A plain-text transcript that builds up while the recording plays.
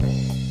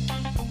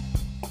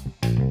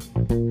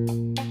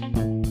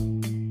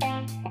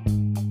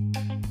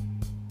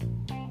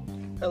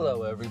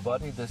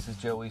everybody. This is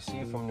Joey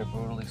C. from the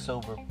Brutally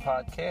Sober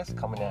Podcast,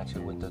 coming at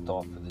you with the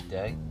thought for the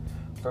day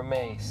for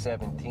May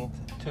 17th,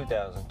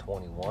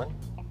 2021.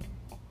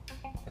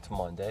 It's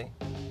Monday,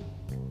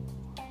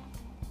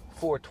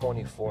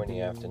 4:24 in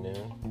the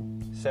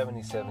afternoon,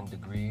 77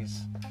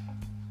 degrees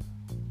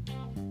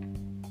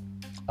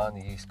on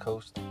the East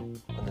Coast,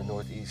 in the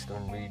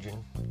northeastern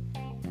region.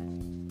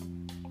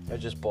 I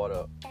just bought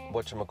a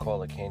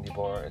candy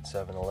bar at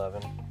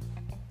 7-Eleven.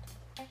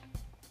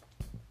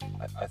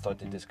 I thought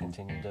they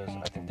discontinued those.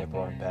 I think they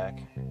brought them back.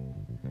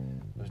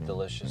 It was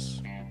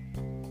delicious.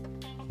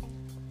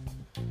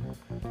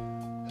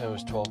 There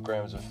was 12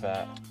 grams of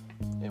fat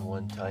in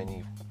one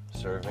tiny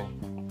serving.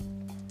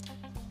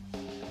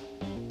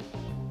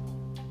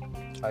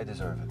 I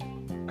deserve it,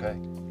 okay?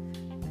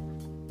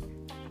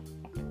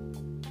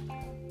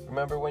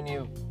 Remember when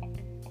you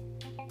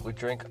would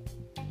drink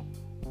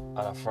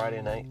on a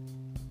Friday night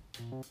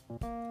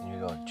and you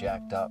go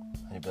jacked up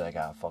and you'd be like,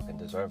 I fucking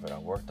deserve it. I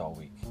worked all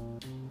week.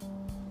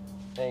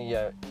 And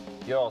yet,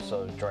 you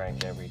also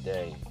drank every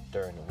day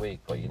during the week,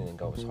 but you didn't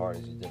go as hard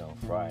as you did on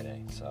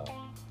Friday.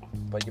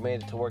 But you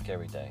made it to work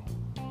every day.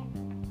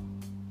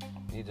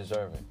 You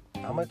deserve it.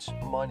 How much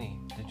money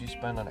did you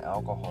spend on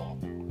alcohol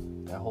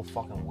that whole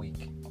fucking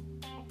week?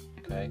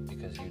 Okay,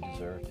 because you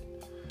deserved it.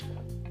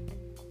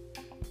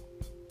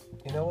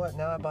 You know what?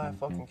 Now I buy a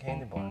fucking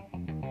candy bar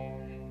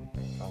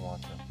if I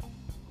want to,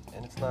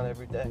 and it's not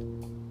every day.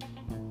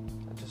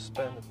 I just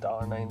spend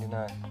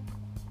 $1.99.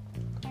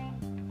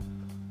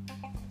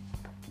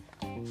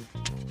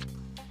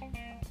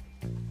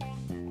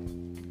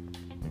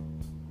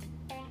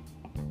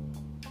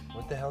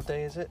 What the hell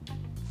day is it?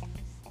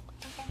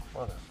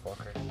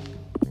 Motherfucker.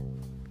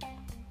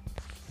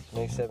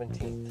 May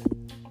 17th.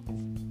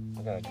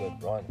 I got a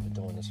good run. I've been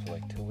doing this for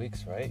like 2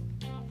 weeks, right?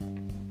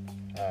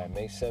 Alright,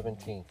 May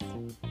 17th.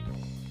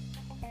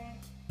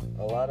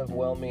 A lot of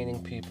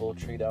well-meaning people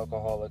treat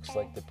alcoholics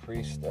like the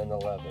priest and the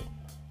levit.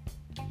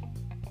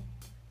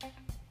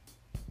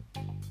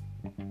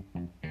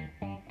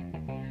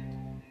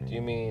 Do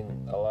you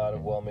mean a lot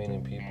of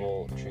well-meaning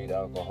people treat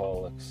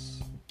alcoholics,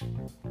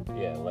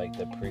 like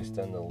the priest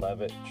and the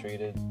levit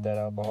treated that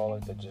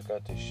alcoholic that just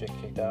got the shit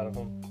kicked out of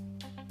him?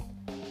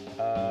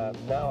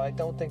 No, I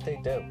don't think they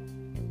do.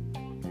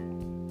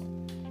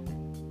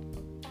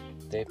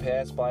 They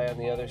pass by on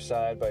the other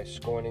side by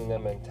scorning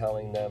them and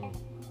telling them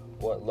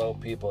what low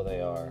people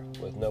they are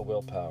with no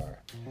willpower.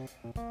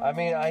 I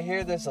mean, I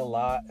hear this a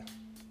lot.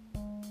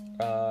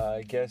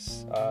 I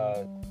guess,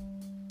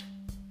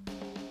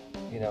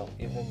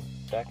 even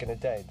back in the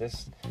day,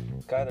 this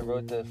guy that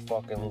wrote the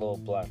fucking Little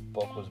Black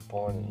Book was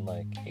born in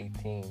like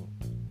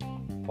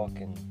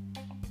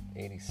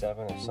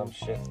 1887 or some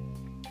shit.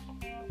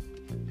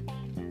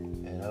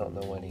 And I don't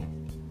know when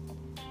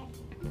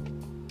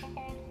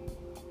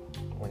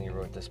he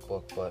wrote this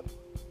book, but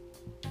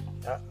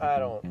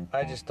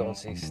I just don't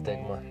see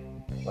stigma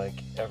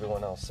like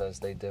everyone else says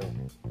they do.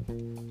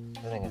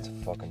 I think it's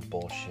fucking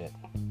bullshit.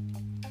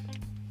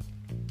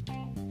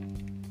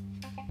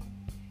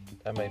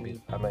 I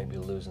might be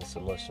losing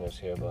some listeners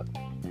here, but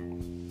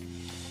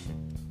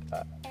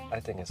I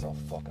think it's all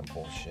fucking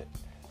bullshit.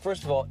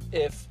 First of all,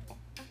 if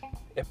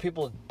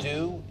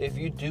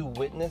you do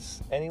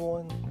witness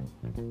anyone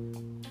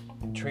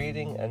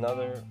treating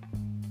another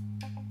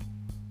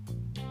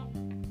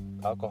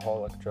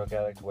alcoholic, drug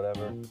addict,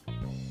 whatever,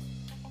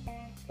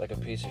 like a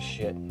piece of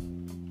shit,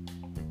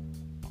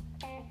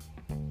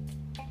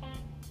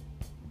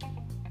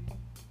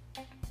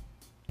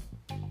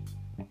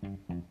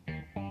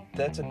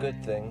 that's a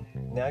good thing.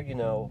 Now you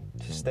know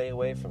to stay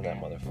away from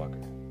that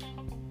motherfucker.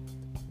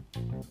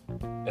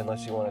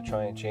 Unless you want to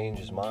try and change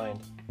his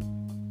mind.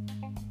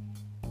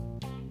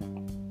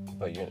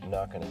 But you're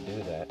not going to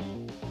do that.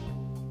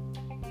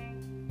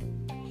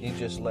 He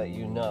just let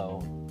you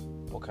know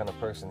what kind of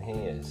person he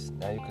is.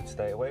 Now you can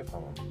stay away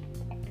from him.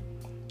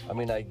 I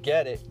mean, I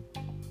get it.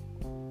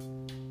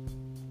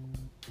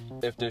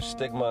 If there's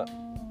stigma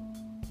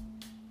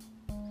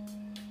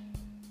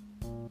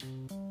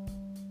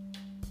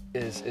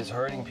is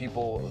hurting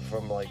people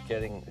from like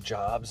getting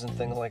jobs and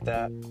things like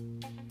that.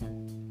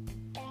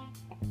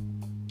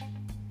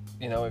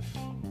 You know,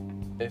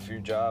 if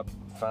your job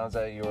finds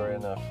out you were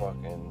in a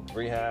fucking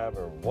rehab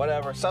or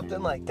whatever,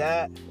 something like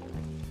that,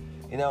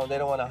 they don't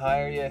want to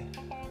hire you,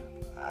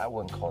 I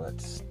wouldn't call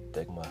that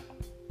stigma.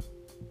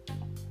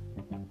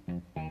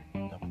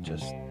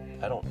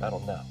 I don't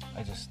know.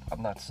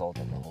 I'm not sold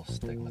on the whole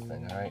stigma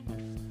thing, alright?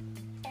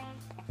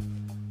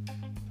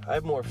 I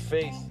have more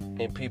faith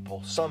in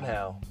people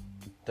somehow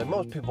that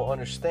most people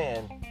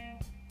understand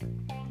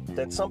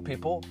that some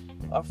people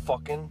are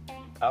fucking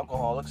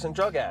alcoholics and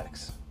drug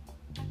addicts.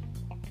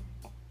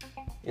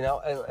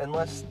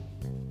 Unless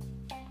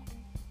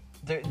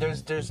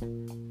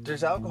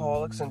there's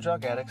alcoholics and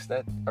drug addicts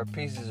that are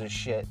pieces of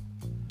shit,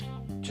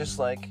 just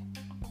like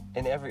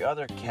in every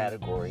other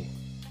category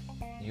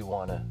you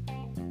wanna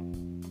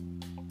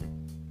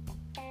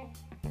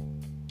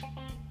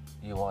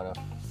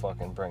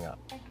fucking bring up,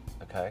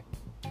 okay?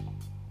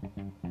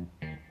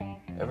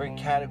 Every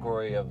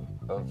category of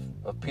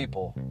of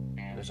people,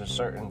 there's a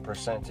certain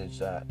percentage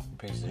that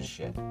piece of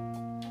shit.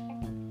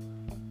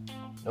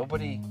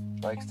 Nobody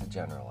likes to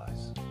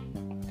generalize,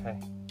 okay?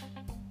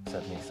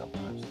 Except me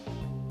sometimes.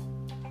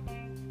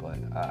 But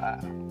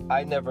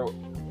I never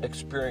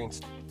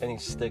experienced any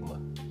stigma.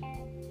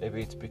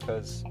 Maybe it's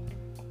because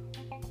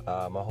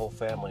my whole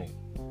family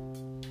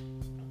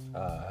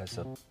has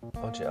a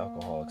bunch of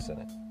alcoholics in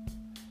it.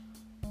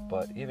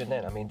 But even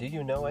then, I mean, do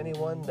you know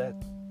anyone that...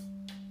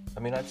 I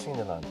mean, I've seen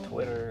it on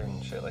Twitter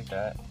and shit like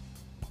that.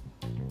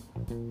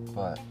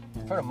 But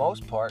for the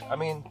most part, I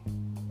mean,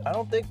 I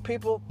don't think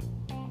people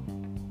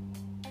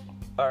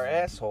are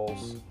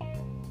assholes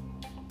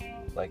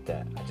like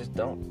that. I just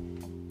don't.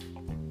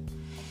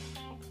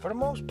 For the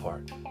most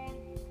part.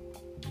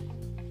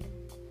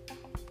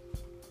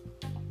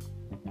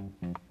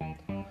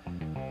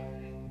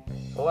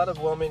 A lot of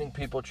well-meaning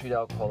people treat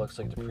alcoholics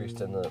like the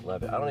priest and the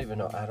Levite. I don't even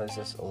know. How does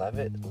this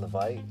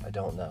Levite? I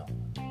don't know.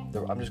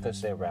 I'm just going to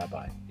say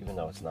rabbi, even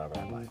though it's not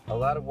rabbi. A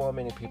lot of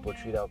well-meaning people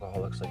treat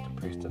alcoholics like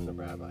the priest and the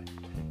rabbi.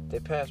 They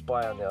pass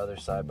by on the other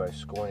side by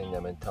scorning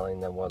them and telling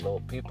them what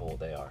little people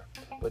they are,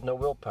 with no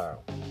willpower.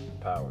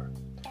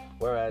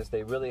 Whereas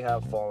they really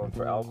have fallen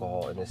for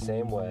alcohol in the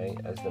same way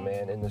as the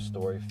man in the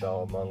story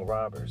fell among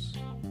robbers.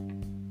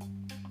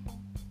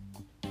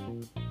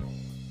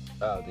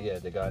 Oh, yeah,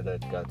 the guy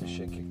that got the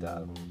shit kicked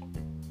out of him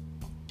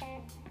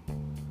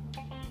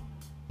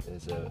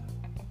is a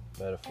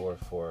metaphor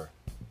for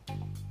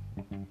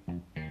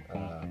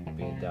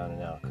being down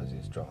and out because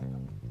he's drunk.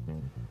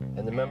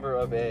 And the member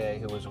of AA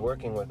who was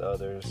working with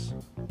others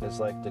is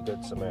like the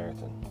Good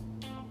Samaritan,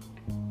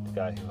 the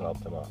guy who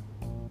helped him up.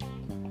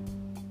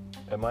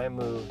 Am I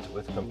moved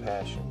with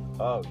compassion?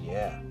 Oh,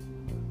 yeah.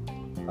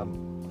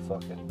 I'm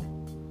fucking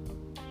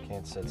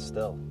can't sit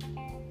still.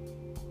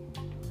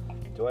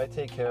 Do I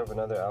take care of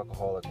another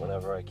alcoholic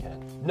whenever I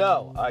can?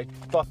 No, I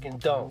fucking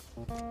don't.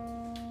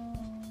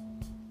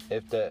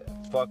 If the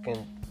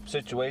fucking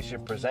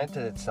situation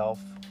presented itself,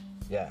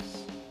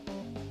 yes.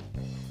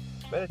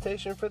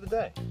 Meditation for the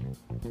day.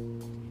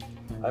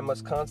 I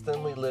must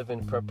constantly live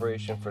in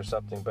preparation for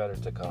something better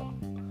to come.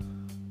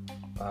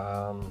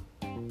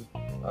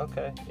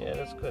 Okay, yeah,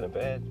 that's good and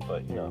bad,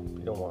 but you know,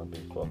 you don't want to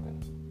be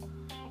fucking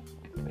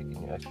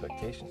making your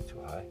expectations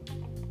too high.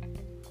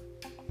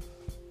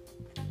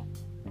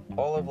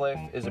 All of life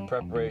is a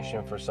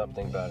preparation for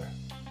something better.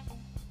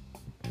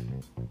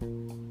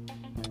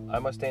 I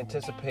must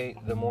anticipate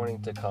the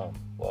morning to come.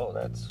 Well,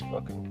 that's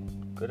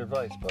fucking good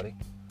advice, buddy.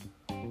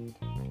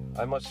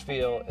 I must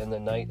feel in the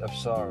night of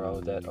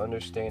sorrow that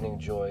understanding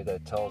joy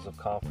that tells of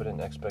confident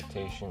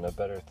expectation of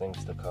better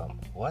things to come.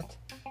 What?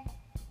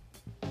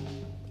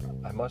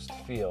 I must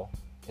feel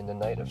in the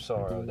night of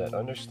sorrow that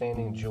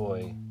understanding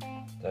joy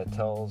that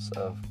tells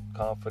of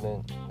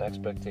confident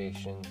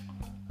expectation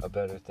of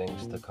better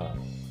things to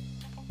come.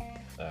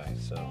 Alright,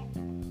 so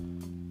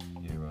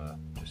you're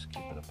just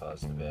keeping a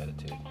positive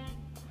attitude.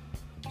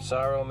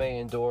 Sorrow may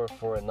endure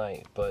for a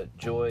night, but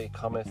joy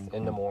cometh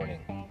in the morning.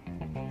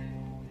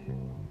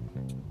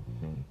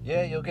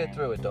 Yeah, you'll get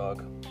through it,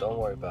 dog. Don't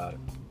worry about it.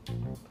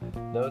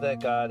 Know that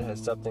God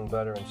has something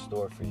better in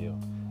store for you,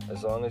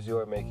 as long as you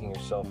are making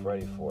yourself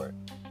ready for it.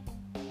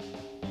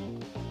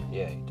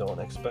 Yeah, don't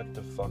expect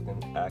to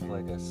fucking act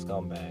like a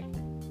scumbag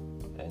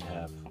and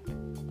have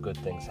good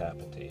things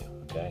happen to you,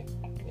 okay?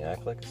 You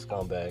act like a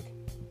scumbag,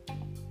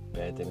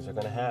 bad things are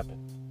gonna happen.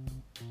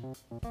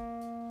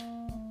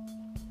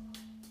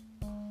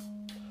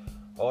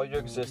 All your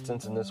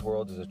existence in this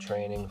world is a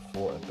training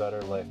for a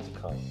better life to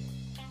come.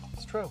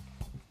 It's true.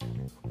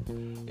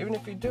 Even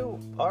if you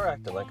are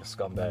acting like a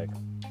scumbag,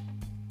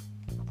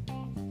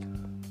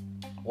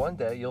 one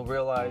day you'll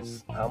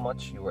realize how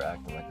much you were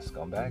acting like a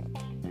scumbag,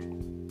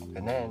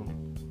 and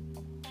then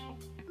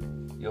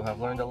you'll have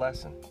learned a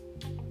lesson,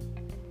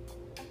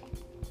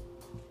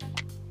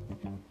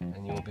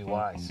 and you will be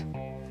wise.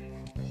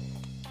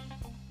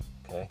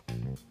 Okay?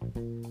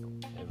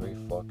 Every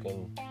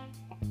fucking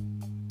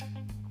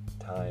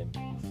time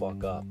you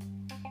fuck up,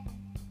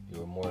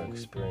 you're a more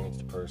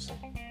experienced person.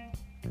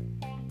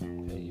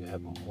 Okay? You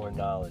have more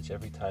knowledge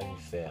every time you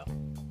fail.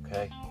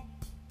 Okay?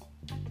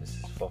 This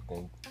is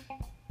fucking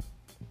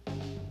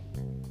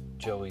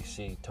Joey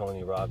C.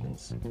 Tony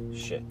Robbins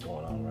shit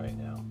going on right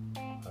now.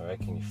 Alright,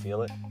 can you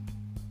feel it?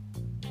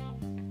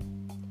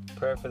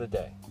 Prayer for the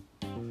day.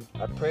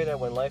 I pray that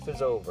when life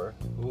is over,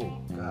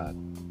 ooh, God,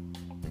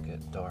 it's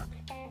getting dark,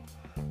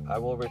 I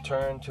will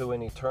return to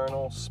an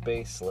eternal,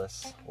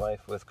 spaceless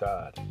life with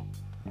God.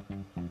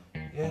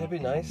 Yeah, it'd be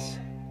nice.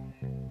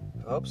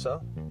 I hope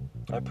so.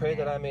 I pray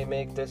that I may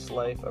make this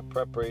life a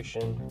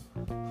preparation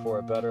for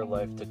a better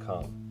life to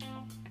come.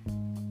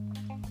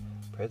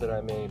 Pray that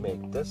I may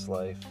make this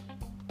life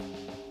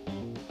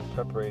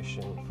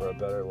preparation for a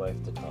better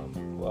life to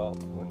come. Well,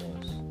 who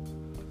knows?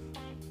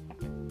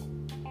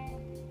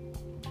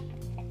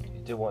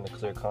 You do want a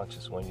clear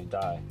conscience when you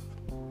die.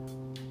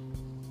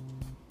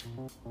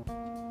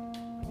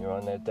 When you're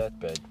on that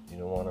deathbed, you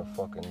don't want to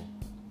fucking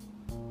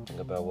think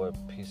about what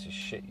piece of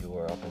shit you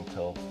were up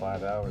until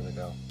 5 hours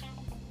ago.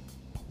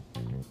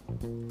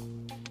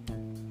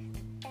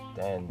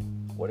 then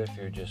what if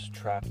you're just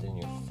trapped in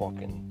your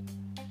fucking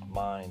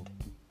mind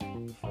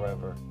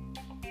forever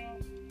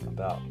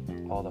about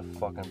all the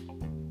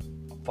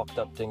fucking fucked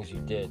up things you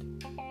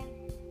did?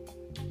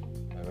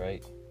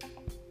 Alright?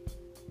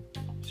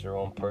 It's your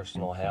own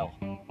personal hell.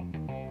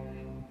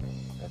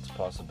 That's a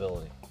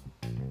possibility.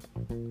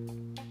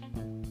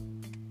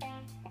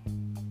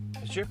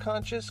 Is your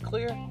conscience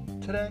clear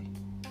today?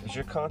 Is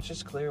your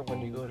conscience clear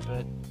when you go to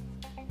bed?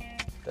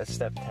 That's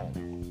step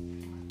 10.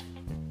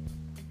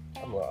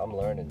 I'm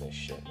learning this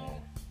shit,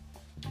 man.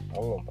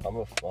 I'm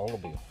gonna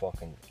be a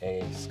fucking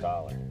AA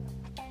scholar.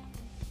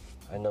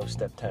 I know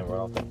step 10 right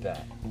off the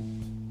bat.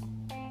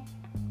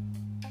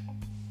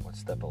 What's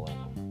step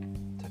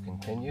 11? To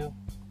continue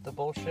the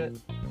bullshit?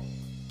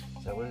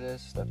 Is that what it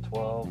is? Step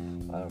 12?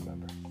 I don't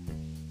remember.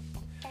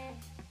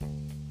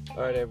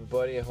 Alright,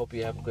 everybody. I hope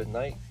you have a good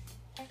night.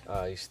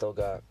 You still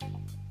got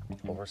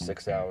over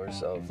 6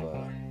 hours of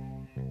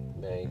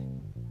May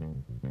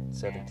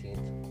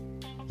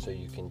 17th, so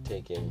you can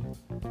take in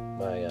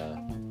my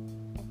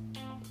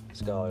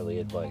scholarly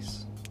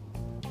advice.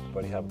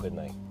 Everybody have a good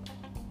night.